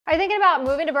Are you thinking about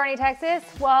moving to Boerne, Texas?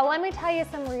 Well, let me tell you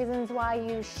some reasons why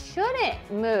you shouldn't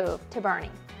move to Boerne.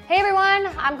 Hey everyone,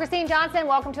 I'm Christine Johnson.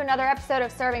 Welcome to another episode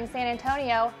of Serving San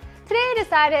Antonio. Today I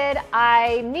decided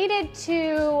I needed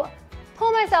to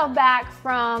pull myself back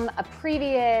from a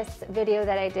previous video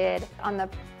that I did on the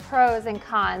pros and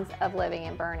cons of living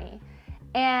in Boerne.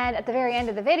 And at the very end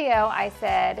of the video, I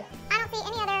said, I don't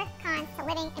see any other cons to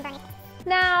living in Boerne.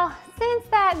 Now, since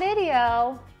that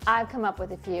video, I've come up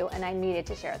with a few and I needed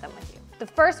to share them with you. The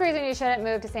first reason you shouldn't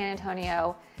move to San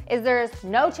Antonio is there's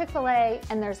no Chick-fil-A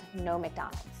and there's no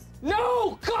McDonald's.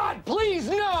 No! God, please,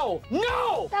 no!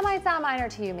 No! That might sound minor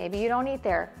to you, maybe you don't eat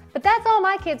there, but that's all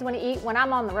my kids want to eat when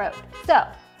I'm on the road. So,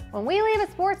 when we leave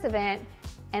a sports event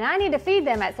and I need to feed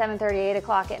them at 7:30, 8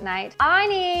 o'clock at night, I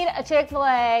need a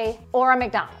Chick-fil-A or a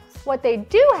McDonald's. What they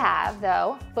do have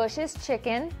though, Bush's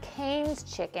Chicken, Cane's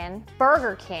Chicken,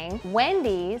 Burger King,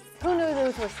 Wendy's, who knew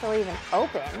those were still even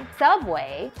open,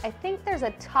 Subway, I think there's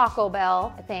a Taco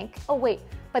Bell, I think. Oh wait,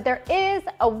 but there is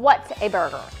a What's a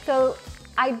Burger. So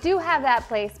I do have that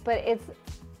place, but it's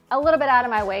a little bit out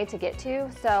of my way to get to,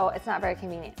 so it's not very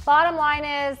convenient. Bottom line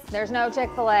is, there's no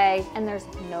Chick-fil-A and there's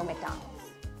no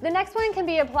McDonald's. The next one can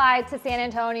be applied to San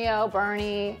Antonio,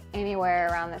 Boerne, anywhere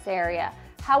around this area.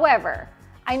 However,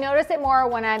 I notice it more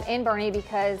when I'm in Boerne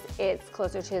because it's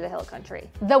closer to the hill country.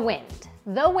 The wind.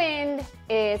 The wind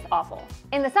is awful.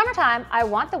 In the summertime, I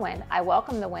want the wind. I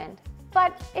welcome the wind,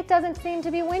 but it doesn't seem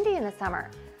to be windy in the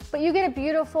summer. But you get a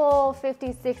beautiful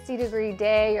 50, 60 degree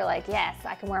day. You're like, yes,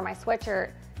 I can wear my sweatshirt.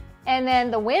 And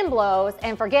then the wind blows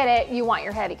and forget it, you want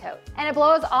your heavy coat. And it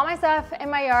blows all my stuff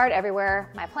in my yard everywhere.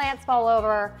 My plants fall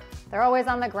over. They're always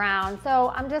on the ground.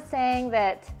 So I'm just saying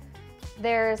that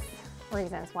there's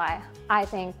reasons why I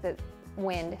think that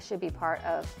wind should be part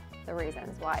of the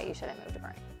reasons why you shouldn't move to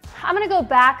Boerne. I'm gonna go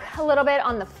back a little bit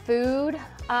on the food.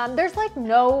 There's like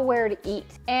nowhere to eat.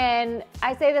 And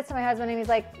I say this to my husband and he's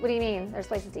like, what do you mean there's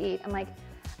places to eat? I'm like,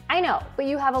 I know, but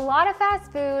you have a lot of fast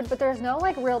food, but there's no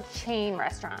like real chain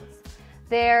restaurants.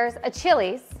 There's a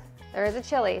Chili's, there is a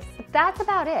Chili's, but that's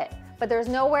about it. But there's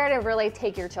nowhere to really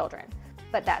take your children.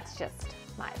 But that's just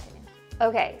my opinion.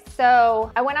 Okay,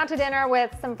 so I went out to dinner with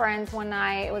some friends one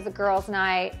night. It was a girls'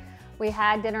 night. We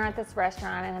had dinner at this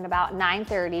restaurant and at about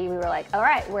 9:30, we were like, all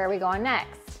right, where are we going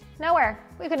next? Nowhere,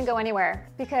 we couldn't go anywhere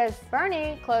because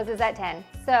Boerne closes at 10.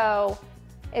 So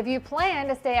if you plan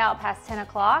to stay out past 10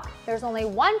 o'clock, there's only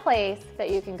one place that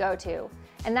you can go to,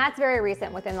 and that's very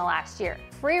recent within the last year.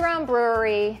 Free Roam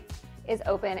Brewery is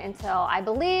open until, I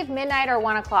believe, midnight or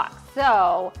 1 o'clock.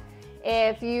 So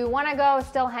if you wanna go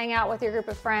still hang out with your group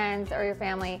of friends or your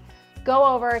family, go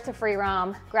over to Free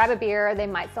Roam, grab a beer. They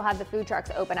might still have the food trucks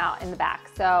open out in the back.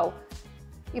 So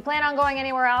you plan on going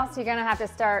anywhere else, you're gonna have to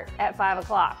start at 5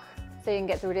 o'clock so you can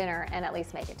get through dinner and at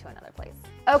least make it to another place.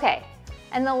 Okay,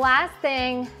 and the last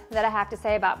thing that I have to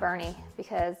say about Boerne,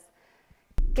 because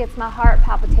it gets my heart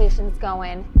palpitations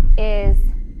going, is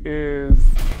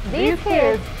these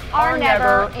kids are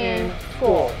never in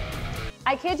school.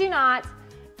 I kid you not,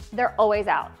 they're always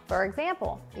out. For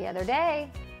example, the other day,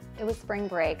 it was spring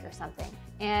break or something.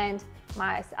 And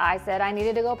I said I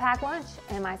needed to go pack lunch.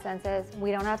 And my son says,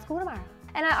 we don't have school tomorrow.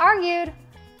 And I argued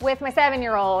with my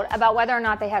 7-year-old about whether or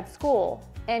not they had school.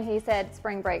 And he said,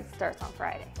 spring break starts on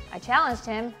Friday. I challenged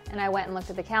him and I went and looked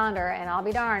at the calendar and I'll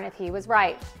be darned if he was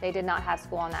right. They did not have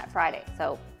school on that Friday.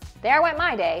 So there went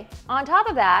my day. On top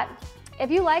of that, if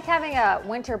you like having a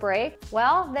winter break,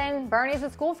 well, then Boerne's a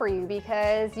school for you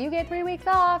because you get 3 weeks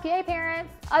off, yay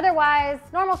parents. Otherwise,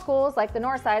 normal schools like the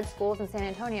North Side schools in San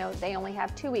Antonio, they only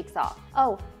have 2 weeks off.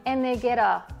 Oh, and they get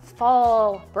a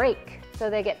fall break. So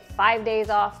they get 5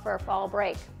 days off for fall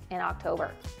break in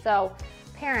October. So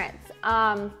parents,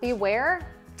 beware,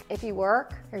 if you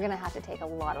work, you're gonna have to take a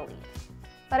lot of leave.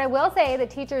 But I will say the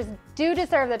teachers do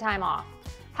deserve the time off.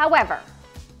 However,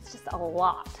 it's just a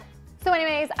lot. So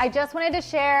anyways, I just wanted to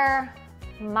share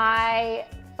my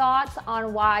thoughts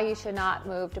on why you should not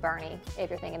move to Boerne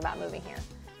if you're thinking about moving here.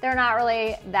 They're not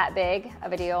really that big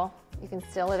of a deal. You can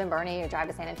still live in Boerne, you drive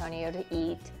to San Antonio to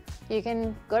eat. You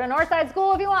can go to Northside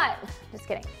School if you want. Just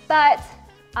kidding. But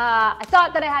I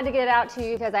thought that I had to get it out to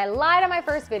you because I lied on my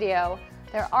first video.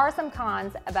 There are some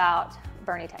cons about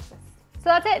Boerne, Texas. So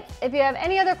that's it. If you have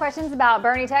any other questions about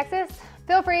Boerne, Texas,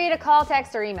 feel free to call,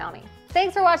 text, or email me.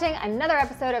 Thanks for watching another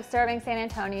episode of Serving San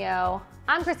Antonio.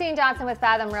 I'm Christine Johnson with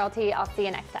Fathom Realty. I'll see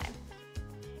you next time.